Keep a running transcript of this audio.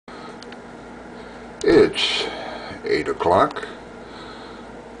It's 8 o'clock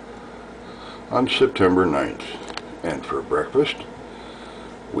on September 9th, and for breakfast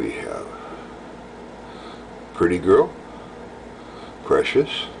we have Pretty Girl,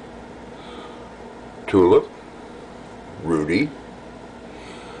 Precious, Tulip, Rudy,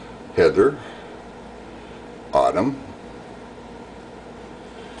 Heather, Autumn,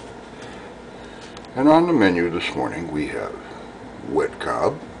 and on the menu this morning we have Wet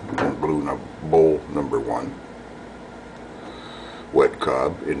Cob in bowl number 1, Wet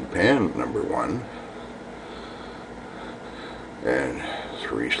Cob in pan number 1, and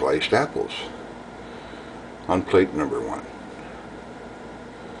 3 sliced apples on plate number 1.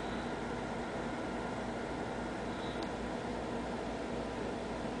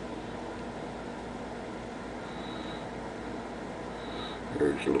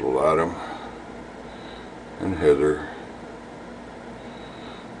 Here's little Autumn and Heather.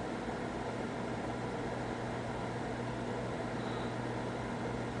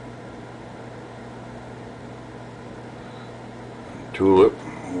 Tulip,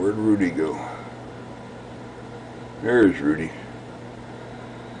 where'd Rudy go? There's Rudy.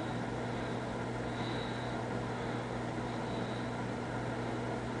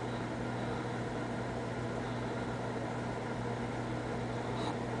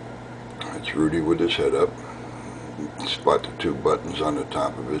 That's Rudy with his head up. Spot the 2 buttons on the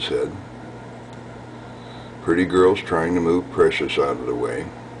top of his head. Pretty Girl's trying to move Precious out of the way.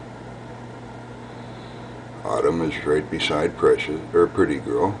 Autumn is right beside Pretty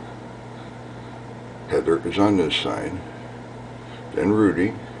Girl. Heather is on this side. Then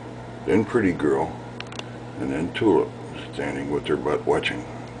Rudy, then Pretty Girl, and then Tulip, standing with her butt watching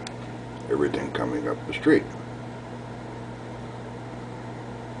everything coming up the street.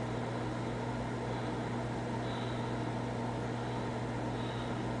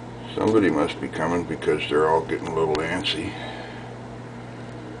 Somebody must be coming because they're all getting a little antsy.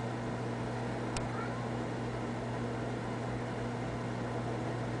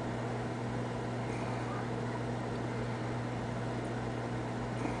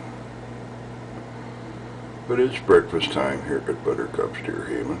 But it's breakfast time here at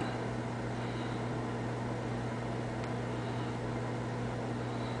Buttercups-deer-haven.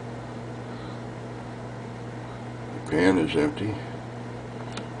 The pan is empty.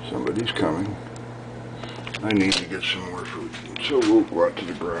 Somebody's coming. I need to get some more food. So we'll go out to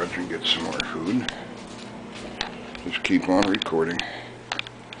the garage and get some more food. Just keep on recording.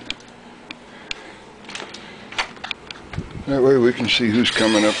 That way we can see who's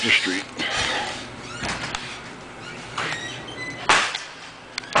coming up the street.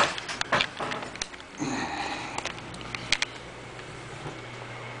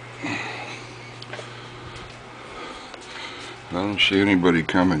 I don't see anybody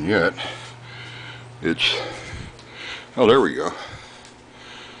coming yet. Oh, there we go.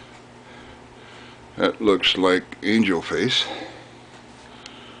 That looks like Angel Face.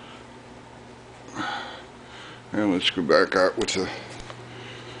 And let's go back out with a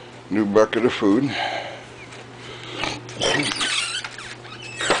new bucket of food.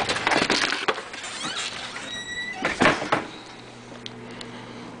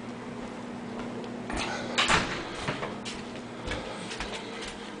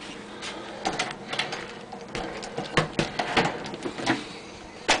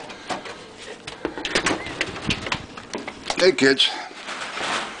 Hey kids,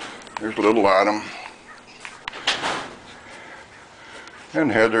 there's little Autumn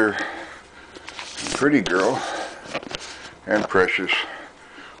and Heather and Pretty Girl and Precious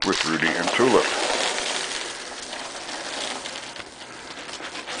with Rudy and Tulip.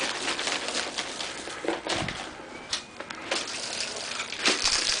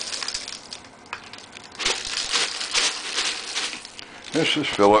 This is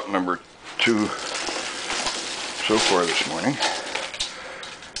fill-up number 2 so far this morning.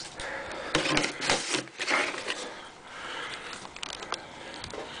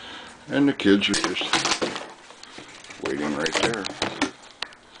 And the kids are just waiting right there.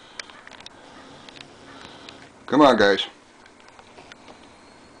 Come on, guys.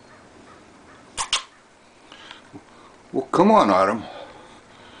 Well, come on, Autumn.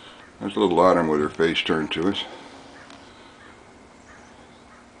 There's little Autumn with her face turned to us.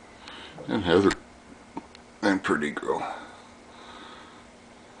 And Heather and Pretty Girl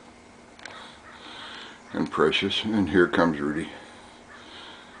and Precious, and here comes Rudy.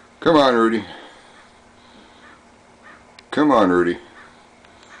 Come on, Rudy. Come on, Rudy.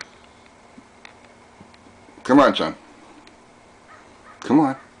 Come on, son. Come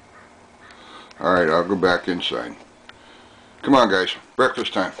on. Alright, I'll go back inside. Come on, guys.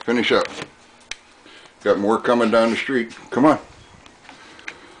 Breakfast time. Finish up. Got more coming down the street. Come on.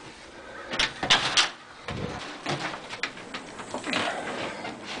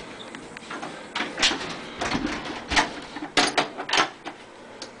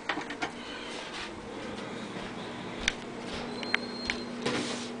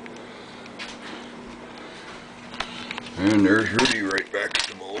 And there's Rudy right back at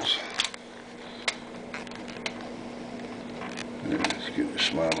the bowls. Let's get a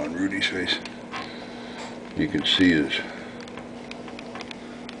smile on Rudy's face. You can see his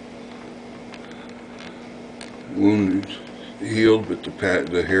wound is healed, but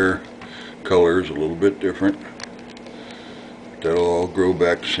the hair color is a little bit different. That'll all grow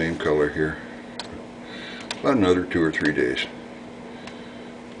back the same color here. About another 2 or 3 days.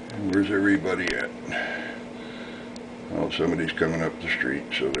 And where's everybody at? Oh, somebody's coming up the street,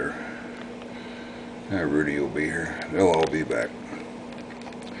 so they're... Rudy will be here. They'll all be back.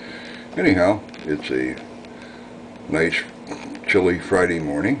 Anyhow, it's a nice chilly Friday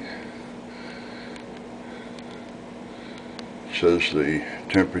morning. It says the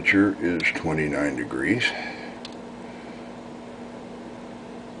temperature is 29 degrees.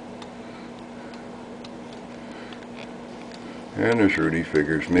 And as Rudy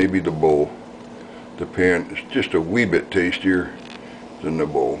figures, maybe the bowl, the pan is just a wee bit tastier than the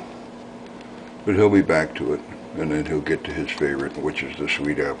bowl. But he'll be back to it, and then he'll get to his favorite, which is the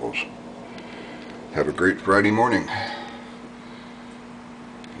sweet apples. Have a great Friday morning.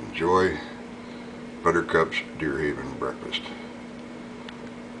 Enjoy Buttercups-deer-haven breakfast.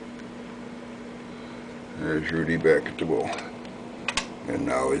 There's Rudy back at the bowl. And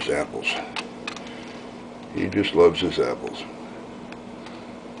now his apples. He just loves his apples.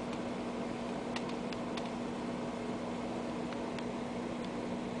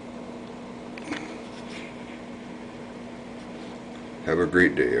 Have a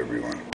great day, everyone.